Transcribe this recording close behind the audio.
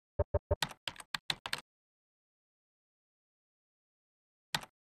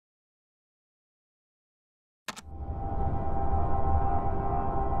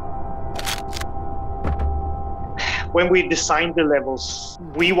when we designed the levels,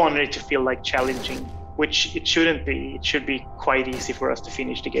 we wanted it to feel like challenging, which it shouldn't be. It should be quite easy for us to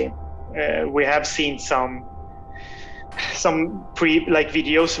finish the game. We have seen some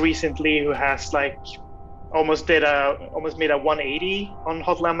videos recently who has almost made a 180 on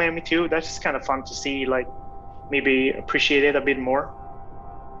Hotline Miami 2. That's kind of fun to see, like maybe appreciate it a bit more,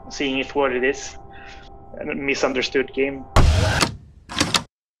 seeing it what it is, a misunderstood game.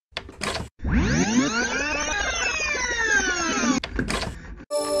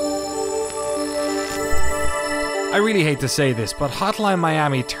 I really hate to say this, but Hotline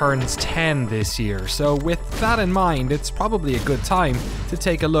Miami turns 10 this year, so with that in mind, it's probably a good time to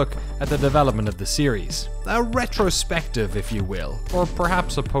take a look at the development of the series. A retrospective, if you will, or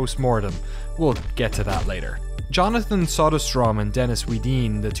perhaps a post-mortem. We'll get to that later. Jonathan Soderstrom and Denis,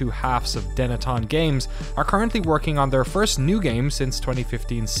 the two halves of Dennaton Games, are currently working on their first new game since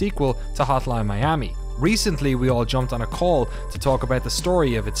 2015's sequel to Hotline Miami. Recently, we all jumped on a call to talk about the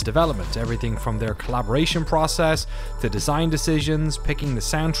story of its development, everything from their collaboration process, to design decisions, picking the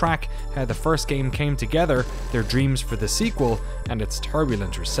soundtrack, how the first game came together, their dreams for the sequel, and its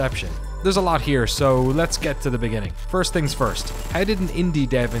turbulent reception. There's a lot here, so let's get to the beginning. First things first, how did an indie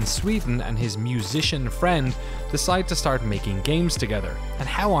dev in Sweden and his musician friend decide to start making games together? And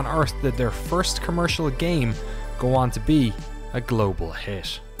how on earth did their first commercial game go on to be a global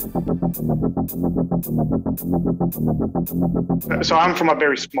hit? So I'm from a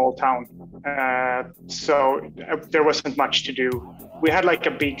very small town, so there wasn't much to do. We had like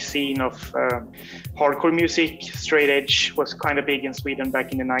a big scene of hardcore music. Straight edge was kind of big in Sweden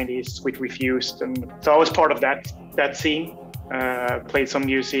back in the 90s with Refused, and so I was part of that scene. Played some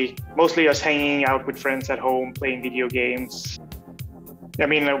music, mostly just hanging out with friends at home, playing video games. I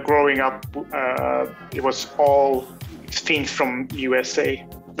mean, growing up, it was all things from USA,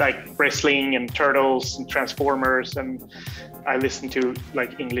 like wrestling and Turtles and Transformers, and I listened to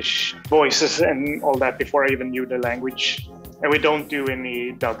like English voices and all that before I even knew the language. And we don't do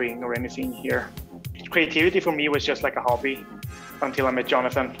any dubbing or anything here. Creativity for me was just like a hobby until I met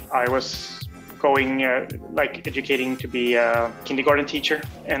Jonathan. I was going educating to be a kindergarten teacher,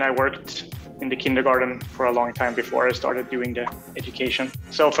 and I worked in the kindergarten for a long time before I started doing the education.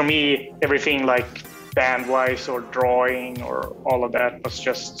 So for me, everything like band-wise or drawing or all of that was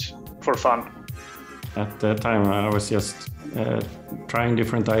just for fun. At that time, I was just trying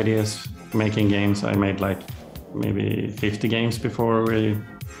different ideas, making games. I made like maybe 50 games before we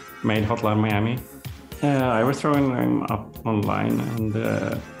made Hotline Miami. I was throwing them up online, and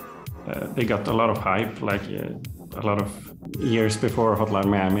they got a lot of hype. Like a lot of years before Hotline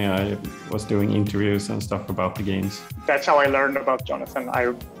Miami, I was doing interviews and stuff about the games. That's how I learned about Jonathan.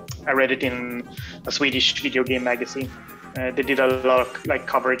 I read it in a Swedish video game magazine. They did a lot of like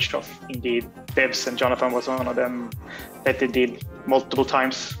coverage of indie devs, and Jonathan was one of them that they did multiple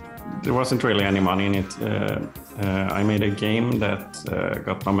times. There wasn't really any money in it. I made a game that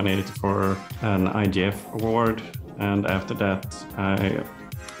got nominated for an IGF award, and after that I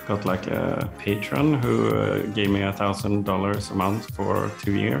got like a patron who gave me $1,000 a month for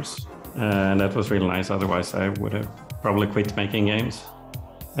 2 years, and that was really nice. Otherwise I would have probably quit making games.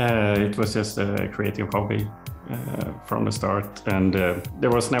 It was just a creative hobby from the start, and there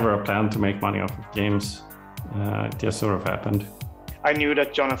was never a plan to make money off of games. It just sort of happened. I knew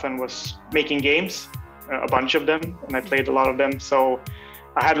that Jonathan was making games, a bunch of them, and I played a lot of them. So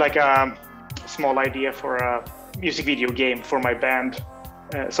I had like a small idea for a music video game for my band.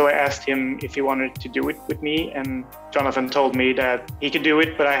 So I asked him if he wanted to do it with me, and Jonathan told me that he could do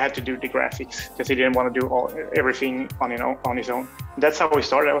it, but I had to do the graphics because he didn't want to do everything on his own. That's how we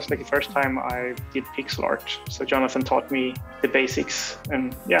started. That was like the first time I did pixel art. So Jonathan taught me the basics,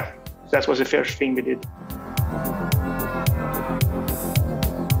 and yeah, that was the first thing we did.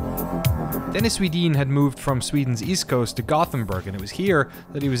 Denis had moved from Sweden's east coast to Gothenburg, and it was here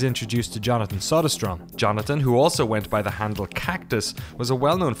that he was introduced to Jonathan Soderstrom. Jonathan, who also went by the handle Cactus, was a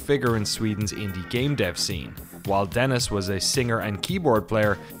well-known figure in Sweden's indie game dev scene, while Denis was a singer and keyboard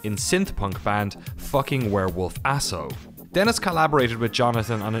player in synth-punk band Fucking Werewolf Asso. Denis collaborated with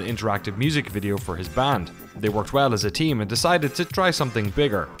Jonathan on an interactive music video for his band. They worked well as a team and decided to try something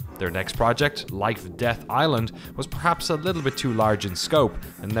bigger. Their next project, Life Death Island, was perhaps a little bit too large in scope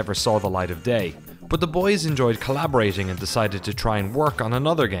and never saw the light of day. But the boys enjoyed collaborating and decided to try and work on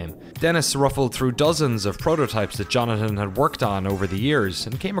another game. Denis ruffled through dozens of prototypes that Jonathan had worked on over the years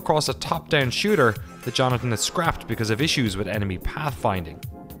and came across a top-down shooter that Jonathan had scrapped because of issues with enemy pathfinding.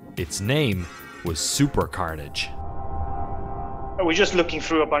 Its name was Super Carnage. We're just looking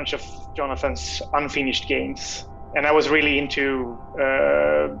through a bunch of Jonathan's unfinished games, and I was really into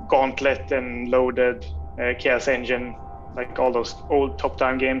Gauntlet and Loaded Chaos Engine, like all those old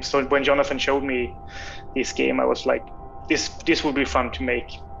top-down games. So when Jonathan showed me this game, I was like, this would be fun to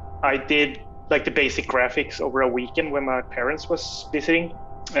make. I did like the basic graphics over a weekend when my parents was visiting,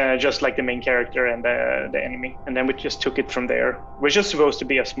 just like the main character and the enemy. And then we just took it from there. It was just supposed to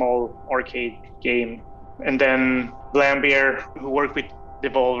be a small arcade game. And then Blambeer, who worked with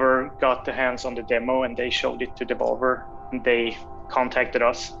Devolver, got the hands on the demo and they showed it to Devolver. And they contacted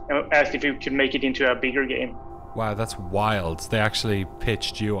us and asked if we could make it into a bigger game. Wow, that's wild. They actually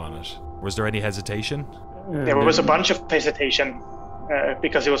pitched you on it. Was there any hesitation? There was a bunch of hesitation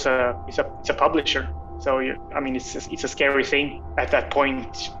because it's a publisher. So it's a scary thing. At that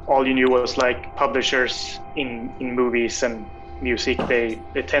point, all you knew was like publishers in movies and music. They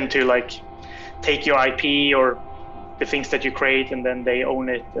tend to like take your IP or the things that you create and then they own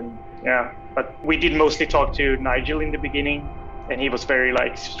it. And yeah, but we did mostly talk to Nigel in the beginning, and he was very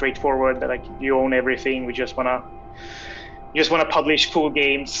like straightforward that like you own everything. We just wanna publish cool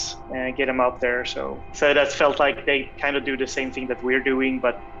games and get them out there. So that felt like they kind of do the same thing that we're doing,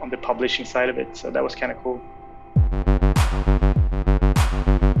 but on the publishing side of it. So that was kind of cool.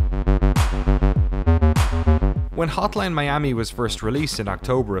 When Hotline Miami was first released in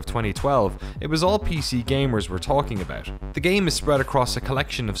October of 2012, it was all PC gamers were talking about. The game is spread across a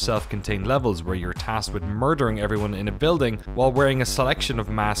collection of self-contained levels where you're tasked with murdering everyone in a building while wearing a selection of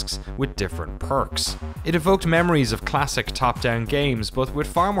masks with different perks. It evoked memories of classic top-down games, but with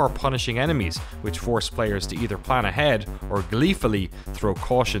far more punishing enemies, which forced players to either plan ahead or gleefully throw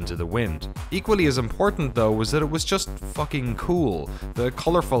caution to the wind. Equally as important though was that it was just fucking cool. The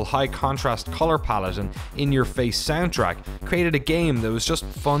colourful high-contrast colour palette and in-your-face soundtrack created a game that was just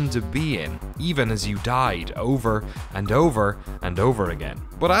fun to be in, even as you died over and over and over again.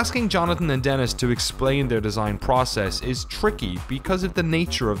 But asking Jonathan and Denis to explain their design process is tricky because of the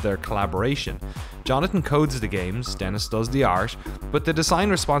nature of their collaboration. Jonathan codes the games, Denis does the art, but the design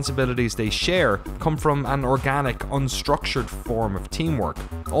responsibilities they share come from an organic, unstructured form of teamwork,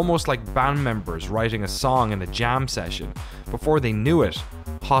 almost like band members writing a song in a jam session. Before they knew it,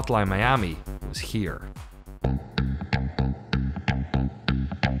 Hotline Miami was here.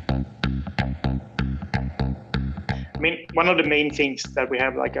 I mean, one of the main things that we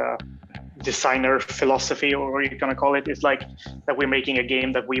have like a designer philosophy, or what you're gonna call it, is like that we're making a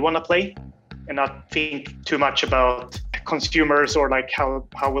game that we want to play and not think too much about consumers or like how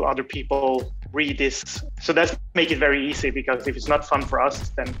will other people read this. So that's make it very easy, because if it's not fun for us,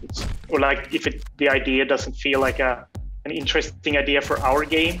 then it's, or like if the idea doesn't feel like an interesting idea for our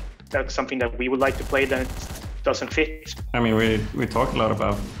game, that's something that we would like to play, then it doesn't fit. I mean, we talk a lot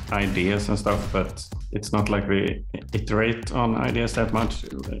about ideas and stuff, but it's not like we iterate on ideas that much.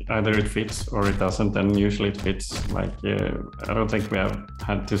 Either it fits or it doesn't, and usually it fits. Like, I don't think we have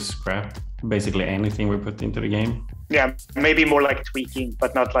had to scrap basically anything we put into the game. Yeah, maybe more like tweaking,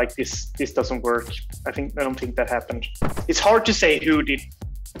 but not like this doesn't work. I don't think that happened. It's hard to say who did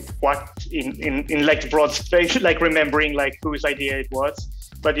what in like broad space, like remembering like whose idea it was.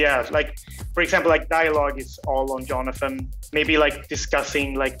 But yeah, like for example, like dialogue is all on Jonathan. Maybe like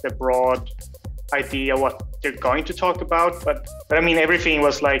discussing like the broad idea what they're going to talk about, but I mean everything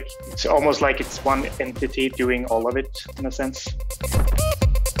was like, it's almost like it's one entity doing all of it in a sense.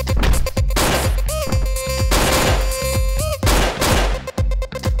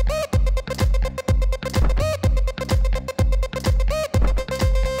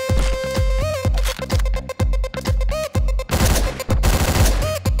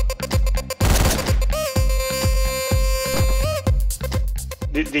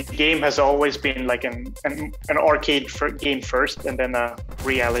 The game has always been like an arcade game first and then a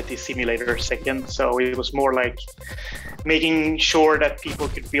reality simulator second. So it was more like making sure that people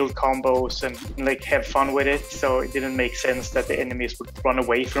could build combos and like have fun with it. So it didn't make sense that the enemies would run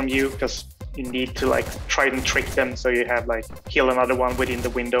away from you, because you need to like try and trick them so you have like kill another one within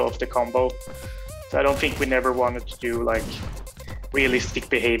the window of the combo. So I don't think we never wanted to do like realistic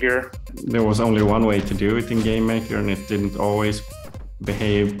behavior. There was only one way to do it in Game Maker, and it didn't always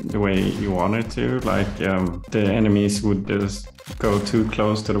behave the way you wanted to. Like the enemies would just go too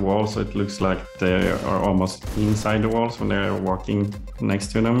close to the wall, so it looks like they are almost inside the walls when they're walking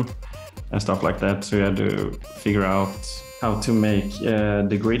next to them and stuff like that. So you had to figure out how to make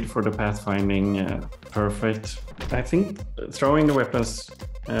the grid for the pathfinding perfect. I think throwing the weapons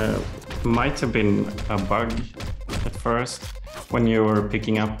might have been a bug at first. When you were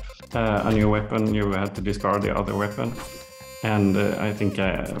picking up a new weapon, you had to discard the other weapon. And I think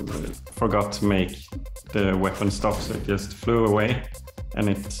I forgot to make the weapon stop, so it just flew away. And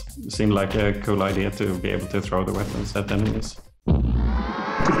it seemed like a cool idea to be able to throw the weapons at enemies.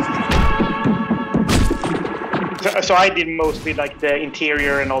 so I did mostly like the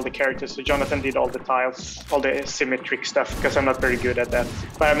interior and all the characters. So Jonathan did all the tiles, all the symmetric stuff, because I'm not very good at that.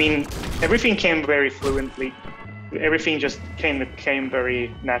 But I mean, everything came very fluently. Everything just came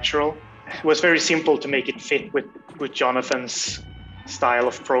very natural. It was very simple to make it fit with Jonathan's style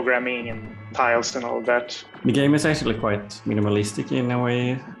of programming and tiles and all that. The game is actually quite minimalistic in a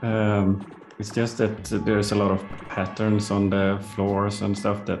way. It's just that there's a lot of patterns on the floors and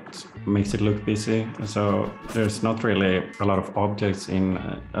stuff that makes it look busy. So there's not really a lot of objects in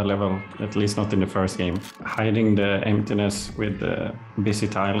a level, at least not in the first game. Hiding the emptiness with the busy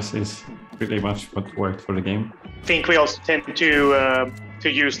tiles is pretty much what worked for the game. I think we also tend to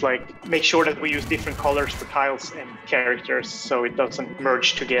use make sure that we use different colors for tiles and characters so it doesn't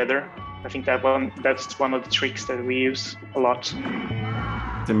merge together. I think that's one of the tricks that we use a lot.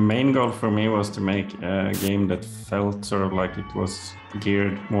 The main goal for me was to make a game that felt sort of like it was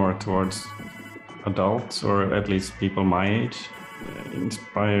geared more towards adults, or at least people my age.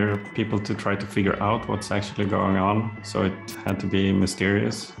 Inspire people to try to figure out what's actually going on, so it had to be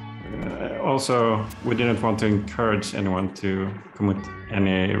mysterious. Also, we didn't want to encourage anyone to commit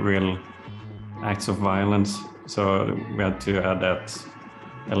any real acts of violence, so we had to add that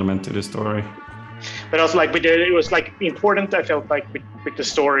element to the story. But also, it was important, I felt like, with the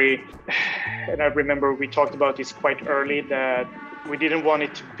story. And I remember we talked about this quite early, that we didn't want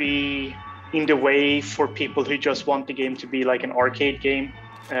it to be in the way for people who just want the game to be like an arcade game.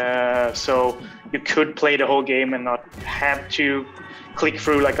 So you could play the whole game and not have to click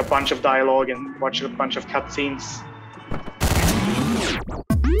through like a bunch of dialogue and watch a bunch of cutscenes.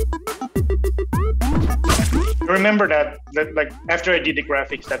 I remember that like after I did the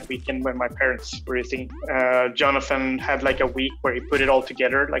graphics that weekend when my parents were visiting, Jonathan had like a week where he put it all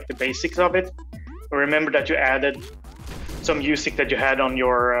together, like the basics of it. I remember that you added some music that you had on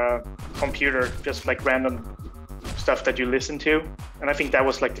your computer, just like random stuff that you listened to. And I think that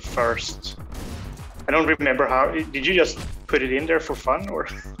was like the first. I don't remember how. Did you just put it in there for fun, or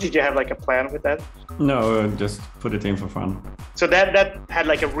did you have like a plan with that? No, just put it in for fun. So that had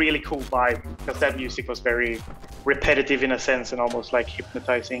like a really cool vibe, because that music was very repetitive in a sense and almost like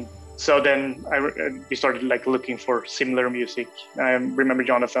hypnotizing. So then we started like looking for similar music. I remember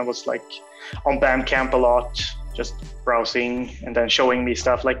Jonathan was like on Bandcamp a lot, just browsing and then showing me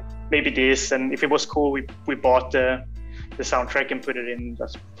stuff like maybe this, and if it was cool, we bought the soundtrack and put it in,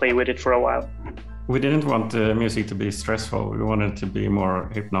 just play with it for a while. We didn't want the music to be stressful. We wanted it to be more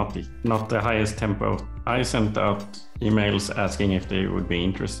hypnotic, not the highest tempo. I sent out emails asking if they would be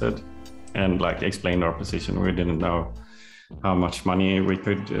interested and like explained our position. We didn't know how much money we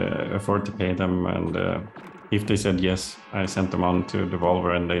could afford to pay them. And if they said yes, I sent them on to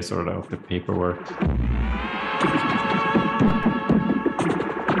Devolver and they sorted out the paperwork.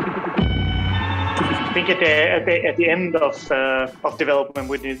 I think at the end of development,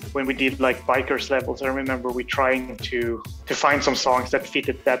 when we did like bikers levels, I remember we trying to find some songs that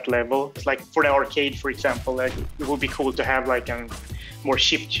fitted that level. It's like for the arcade, for example, like it would be cool to have like a more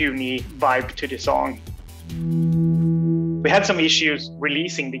chiptune-y vibe to the song. We had some issues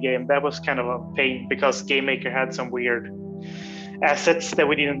releasing the game. That was kind of a pain because Game Maker had some weird assets that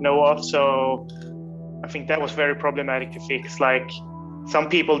we didn't know of. So I think that was very problematic to fix. Like, some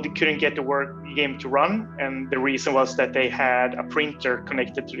people couldn't get the game to run, and the reason was that they had a printer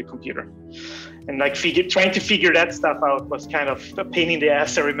connected to the computer. And like trying to figure that stuff out was kind of a pain in the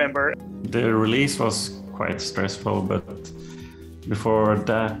ass, I remember. The release was quite stressful, but before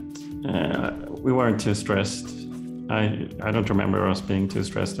that, we weren't too stressed. I don't remember us being too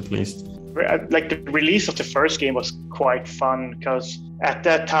stressed, at least. Like the release of the first game was quite fun because at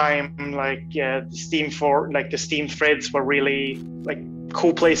that time, the Steam threads were really like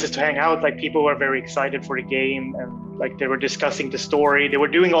cool places to hang out. Like people were very excited for the game, and like they were discussing the story. They were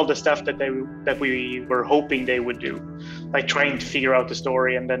doing all the stuff that we were hoping they would do, like trying to figure out the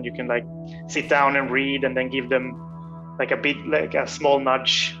story, and then you can like sit down and read, and then give them like a small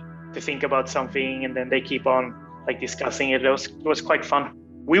nudge to think about something, and then they keep on like discussing it. It was quite fun.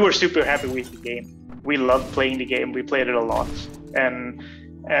 We were super happy with the game. We loved playing the game. We played it a lot. And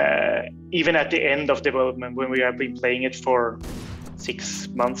even at the end of development, when we have been playing it for 6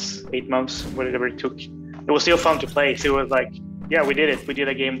 months, 8 months, whatever it took, it was still fun to play. So it was like, yeah, we did it. We did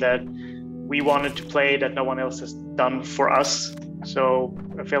a game that we wanted to play that no one else has done for us. So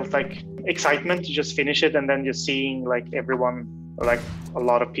I felt like excitement to just finish it, and then just seeing like everyone, like a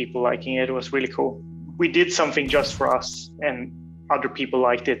lot of people liking it was really cool. We did something just for us, and other people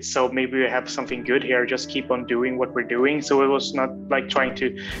liked it, so maybe we have something good here. Just keep on doing what we're doing. So it was not like trying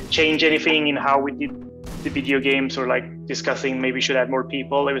to change anything in how we did the video games, or like discussing maybe we should add more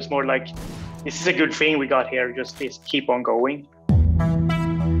people. It was more like this is a good thing we got here, just keep on going.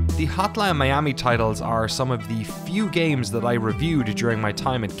 The Hotline Miami titles are some of the few games that I reviewed during my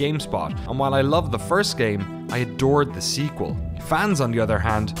time at GameSpot, and while I loved the first game, I adored the sequel. Fans, on the other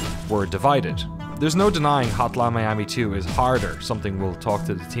hand, were divided. There's no denying Hotline Miami 2 is harder, something we'll talk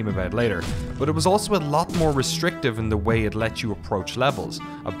to the team about later, but it was also a lot more restrictive in the way it let you approach levels,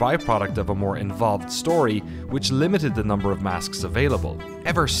 a byproduct of a more involved story which limited the number of masks available.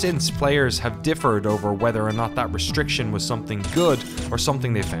 Ever since, players have differed over whether or not that restriction was something good or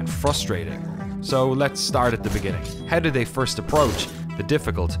something they found frustrating. So let's start at the beginning. How did they first approach the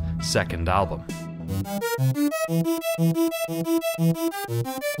difficult second album?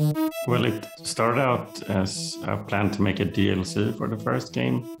 Well, it started out as a plan to make a DLC for the first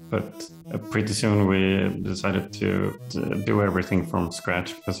game, but pretty soon we decided to do everything from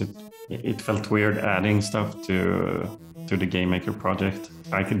scratch because it felt weird adding stuff to the Game Maker project.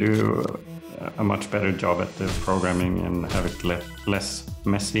 I could do a much better job at the programming and have it less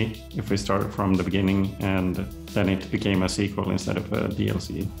messy if we started from the beginning, and then it became a sequel instead of a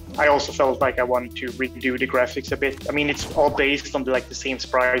DLC. I also felt like I wanted to redo the graphics a bit. I mean, it's all based on the same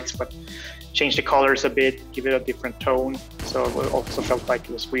sprites, but change the colors a bit, give it a different tone. So it also felt like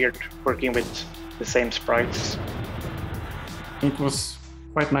it was weird working with the same sprites. It was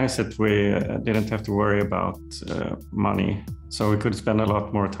quite nice that we didn't have to worry about money. So we could spend a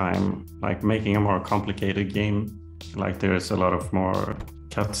lot more time making a more complicated game. There's a lot of more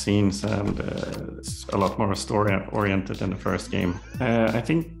cutscenes and it's a lot more story-oriented than the first game. I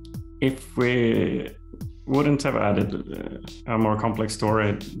think if we wouldn't have added a more complex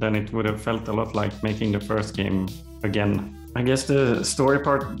story, then it would have felt a lot like making the first game again. I guess the story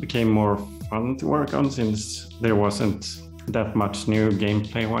part became more fun to work on since there wasn't that much new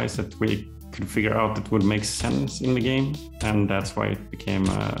gameplay-wise that we could figure out that would make sense in the game, and that's why it became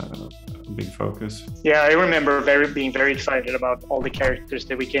a big focus. Yeah, I remember being very excited about all the characters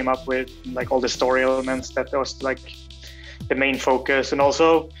that we came up with, all the story elements. That was the main focus, and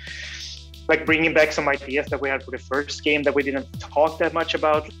also bringing back some ideas that we had for the first game that we didn't talk that much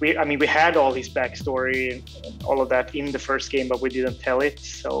about. We had all his backstory and all of that in the first game, but we didn't tell it.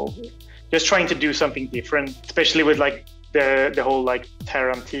 So just trying to do something different, especially with the whole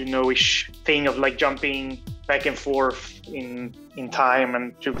Tarantino-ish thing of jumping back and forth in time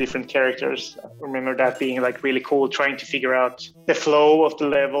and to different characters. I remember that being really cool, trying to figure out the flow of the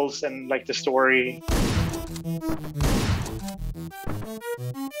levels and the story.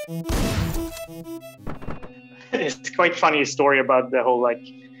 It's quite funny story about the whole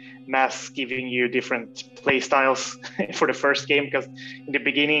masks giving you different play styles for the first game, because in the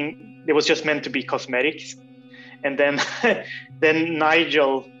beginning it was just meant to be cosmetics. And then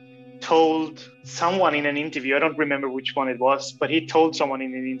Nigel told someone in an interview, I don't remember which one it was, but he told someone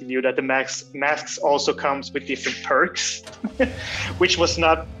in an interview that the masks also comes with different perks, which was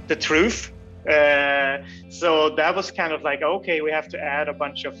not the truth. So that was kind of okay, we have to add a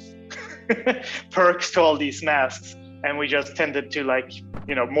bunch of perks to all these masks. And we just tended to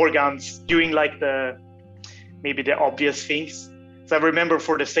more guns, doing maybe the obvious things. So I remember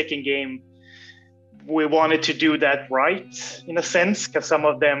for the second game, we wanted to do that right in a sense, because some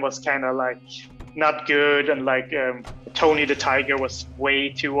of them was kind of not good, and Tony the Tiger was way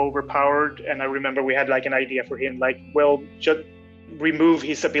too overpowered. And I remember we had an idea for him, just remove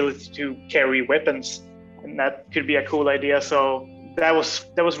his ability to carry weapons, and that could be a cool idea. So that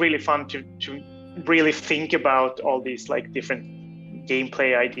was really fun to really think about all these different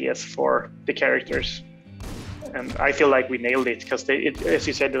gameplay ideas for the characters. And I feel we nailed it, because as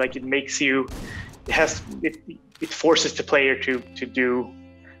you said, it makes you, it forces the player to do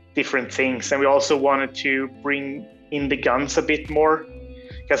different things. And we also wanted to bring in the guns a bit more,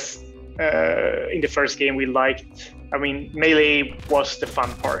 because in the first game melee was the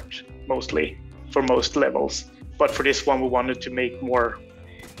fun part mostly for most levels, but for this one we wanted to make more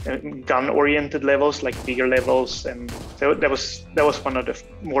gun-oriented levels, bigger levels, and so that was one of the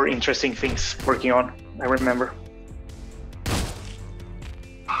more interesting things working on, I remember.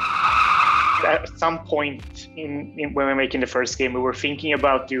 At some point when we were making the first game, we were thinking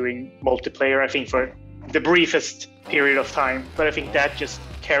about doing multiplayer, I think for the briefest period of time, but I think that just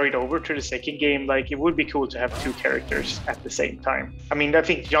carried over to the second game. It would be cool to have two characters at the same time. I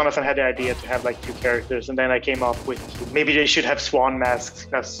think Jonathan had the idea to have two characters, and then I came up with maybe they should have swan masks,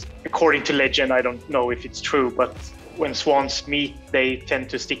 because according to legend, I don't know if it's true, but when swans meet, they tend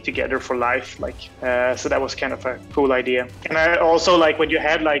to stick together for life. So that was kind of a cool idea. And I also when you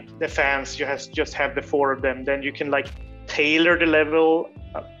had the fans, you just have the four of them, then you can tailor the level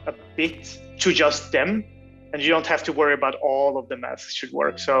a bit to just them. and you don't have to worry about all of the masks should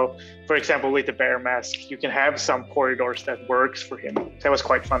work. So, for example, with the bear mask, you can have some corridors that works for him. That was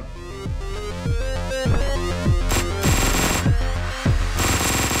quite fun.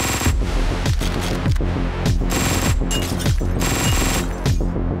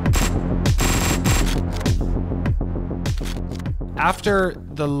 After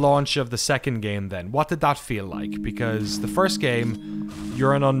the launch of the second game then, what did that feel like? Because the first game,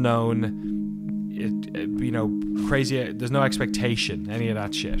 you're an unknown, crazy, there's no expectation, any of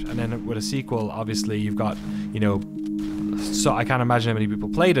that shit. And then with a sequel, obviously you've got, so I can't imagine how many people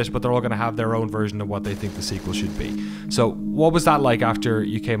played it, but they're all going to have their own version of what they think the sequel should be. So what was that like after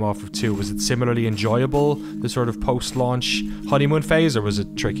you came off of 2? Was it similarly enjoyable, the sort of post-launch honeymoon phase, or was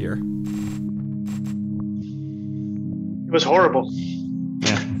it trickier? It was horrible.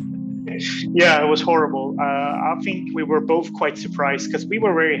 Yeah, it was horrible. I think we were both quite surprised because we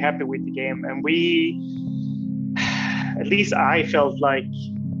were very happy with the game, and at least I felt like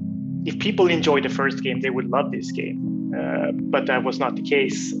if people enjoyed the first game, they would love this game. But that was not the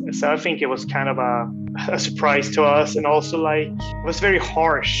case. So I think it was kind of a surprise to us, and also it was very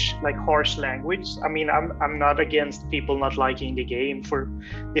harsh language. I mean, I'm not against people not liking the game for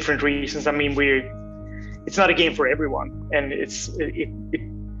different reasons. I mean, it's not a game for everyone, and it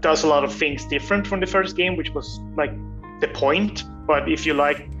does a lot of things different from the first game, which was the point. But if you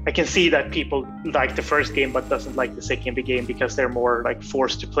I can see that people like the first game but doesn't like the second game because they're more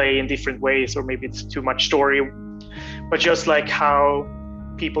forced to play in different ways, or maybe it's too much story. But just how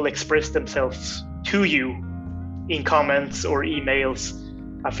people express themselves to you in comments or emails,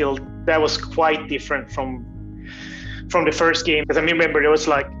 I feel that was quite different from the first game. Because I remember there was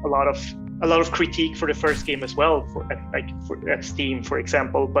a lot of critique for the first game as well, at Steam, for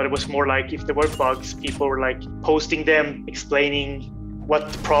example. But it was more if there were bugs, people were posting them, explaining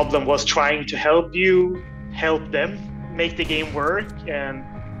what the problem was, trying to help them make the game work. And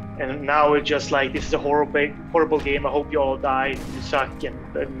now it's just this is a horrible game. I hope you all die. You suck,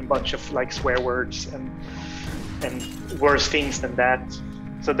 and a bunch of swear words and worse things than that.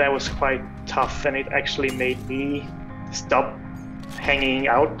 So that was quite tough, and it actually made me stop hanging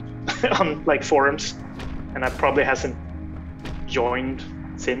out on forums, and I probably hasn't joined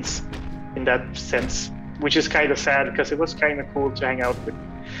since in that sense, which is kind of sad because it was kind of cool to hang out with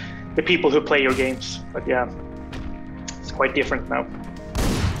the people who play your games. But yeah, it's quite different now.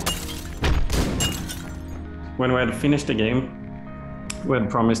 When we had finished the game, we had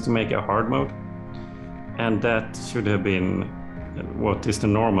promised to make a hard mode, and that should have been what is the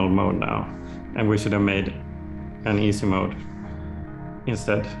normal mode now, and we should have made an easy mode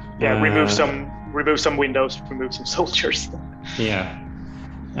instead. Yeah, remove some windows, remove some soldiers. Yeah,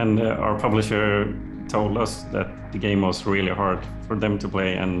 and our publisher told us that the game was really hard for them to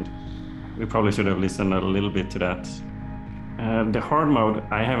play, and we probably should have listened a little bit to that. The hard mode,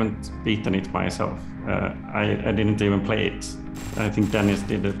 I haven't beaten it myself. I didn't even play it. I think Denis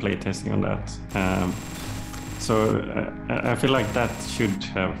did the play testing on that. So I feel like that should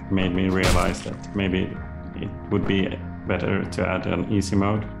have made me realize that maybe it would be better to add an easy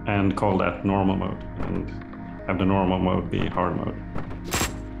mode and call that normal mode, and have the normal mode be hard mode.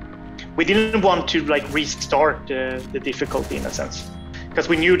 We didn't want to restart the difficulty in a sense, because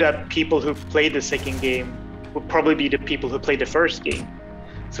we knew that people who played the second game would probably be the people who played the first game.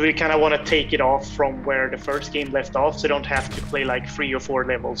 So we kind of want to take it off from where the first game left off, so don't have to play 3 or 4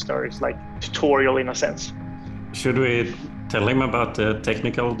 levels. There's tutorial in a sense. Should we tell him about the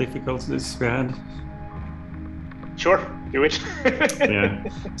technical difficulties we had? Sure, do it. Yeah.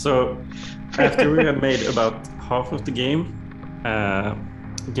 So after we had made about half of the game,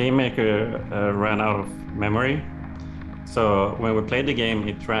 Game Maker ran out of memory. So when we played the game,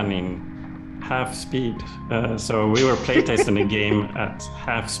 it ran in half speed. So we were playtesting the game at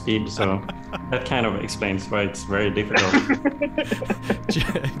half speed. So that kind of explains why it's very difficult.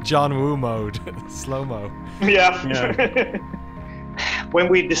 John Woo mode, slow-mo. Yeah. When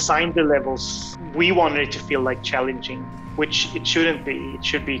we designed the levels, we wanted it to feel challenging, which it shouldn't be. It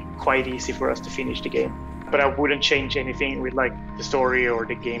should be quite easy for us to finish the game. But I wouldn't change anything with the story or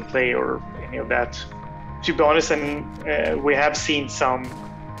the gameplay or any of that. To be honest, and we have seen some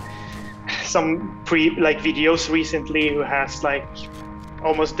videos recently who has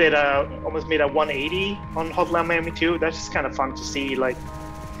almost made a 180 on Hotline Miami 2. That's just kind of fun to see,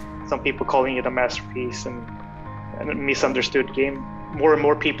 some people calling it a masterpiece and a misunderstood game. More and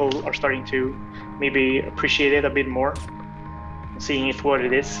more people are starting to maybe appreciate it a bit more, seeing it for what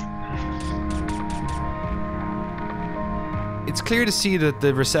it is. It's clear to see that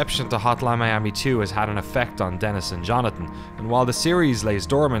the reception to Hotline Miami 2 has had an effect on Denis and Jonathan, and while the series lays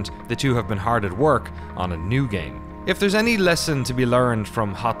dormant, the two have been hard at work on a new game. If there's any lesson to be learned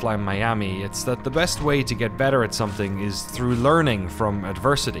from Hotline Miami, it's that the best way to get better at something is through learning from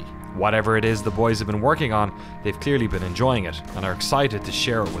adversity. Whatever it is the boys have been working on, they've clearly been enjoying it and are excited to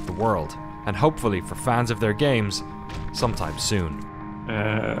share it with the world, and hopefully for fans of their games, sometime soon.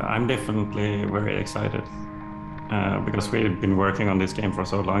 I'm definitely very excited because we've been working on this game for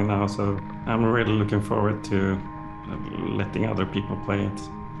so long now, so I'm really looking forward to letting other people play it.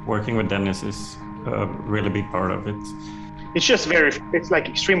 Working with Denis is a really big part of it. It's just it's like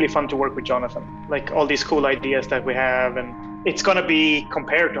extremely fun to work with Jonathan. Like all these cool ideas that we have, and it's gonna be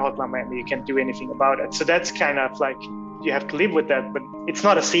compared to Hotline Miami, you can't do anything about it. So that's kind of like, you have to live with that, but it's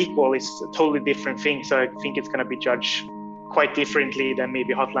not a sequel, it's a totally different thing. So I think it's gonna be judged quite differently than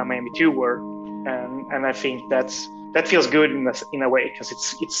maybe Hotline Miami 2 were. And I think that feels good in a way, because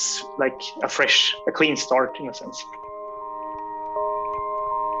it's like a clean start in a sense.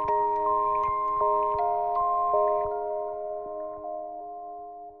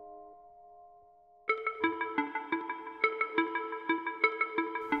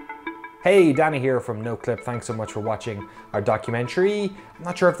 Hey, Danny here from Noclip. Thanks so much for watching our documentary. I'm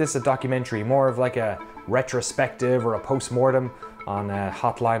not sure if this is a documentary, more of like a retrospective or a post-mortem on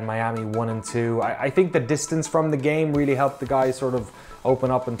Hotline Miami 1 and 2. I think the distance from the game really helped the guys sort of open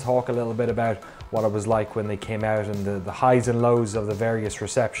up and talk a little bit about what it was like when they came out and the highs and lows of the various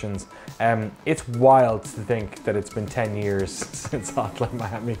receptions. It's wild to think that it's been 10 years since Hotline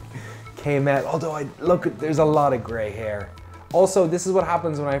Miami came out, although look, there's a lot of gray hair. Also, this is what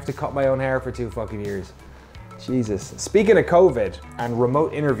happens when I have to cut my own hair for 2 fucking years. Jesus. Speaking of COVID and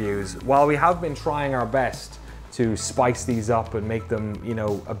remote interviews, while we have been trying our best to spice these up and make them, you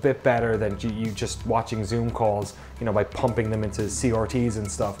know, a bit better than you just watching Zoom calls, you know, by pumping them into CRTs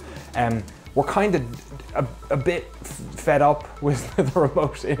and stuff, we're kind of a bit fed up with the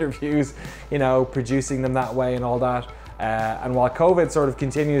remote interviews, you know, producing them that way and all that. And while COVID sort of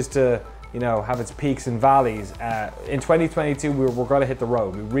continues to, you know, have its peaks and valleys, in 2022 we're going to hit the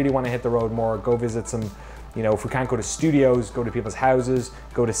road. We really want to hit the road more, go visit some, you know, if we can't go to studios, go to people's houses,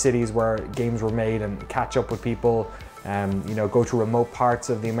 go to cities where games were made and catch up with people, you know, go to remote parts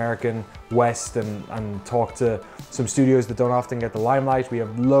of the American West and talk to some studios that don't often get the limelight. We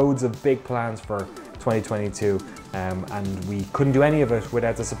have loads of big plans for 2022, and we couldn't do any of it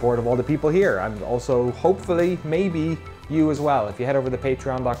without the support of all the people here, and also hopefully maybe you as well. If you head over to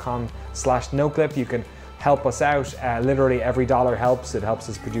patreon.com/noclip, you can help us out. Literally every dollar helps. It helps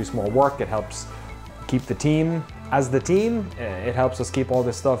us produce more work. It helps keep the team as the team. It helps us keep all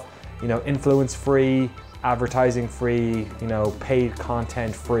this stuff, you know, influence free, advertising free, you know, paid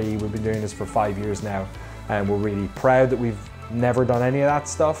content free. We've been doing this for 5 years now, and we're really proud that we've never done any of that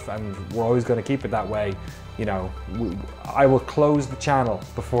stuff, and we're always going to keep it that way. You know, I will close the channel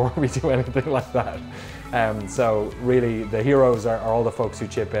before we do anything like that. So really the heroes are all the folks who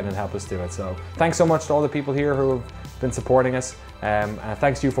chip in and help us do it. So thanks so much to all the people here who have been supporting us, and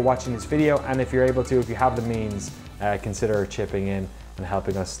thanks to you for watching this video. And if you're able to, if you have the means, consider chipping in and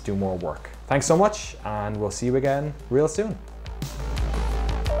helping us do more work. Thanks so much, and we'll see you again real soon.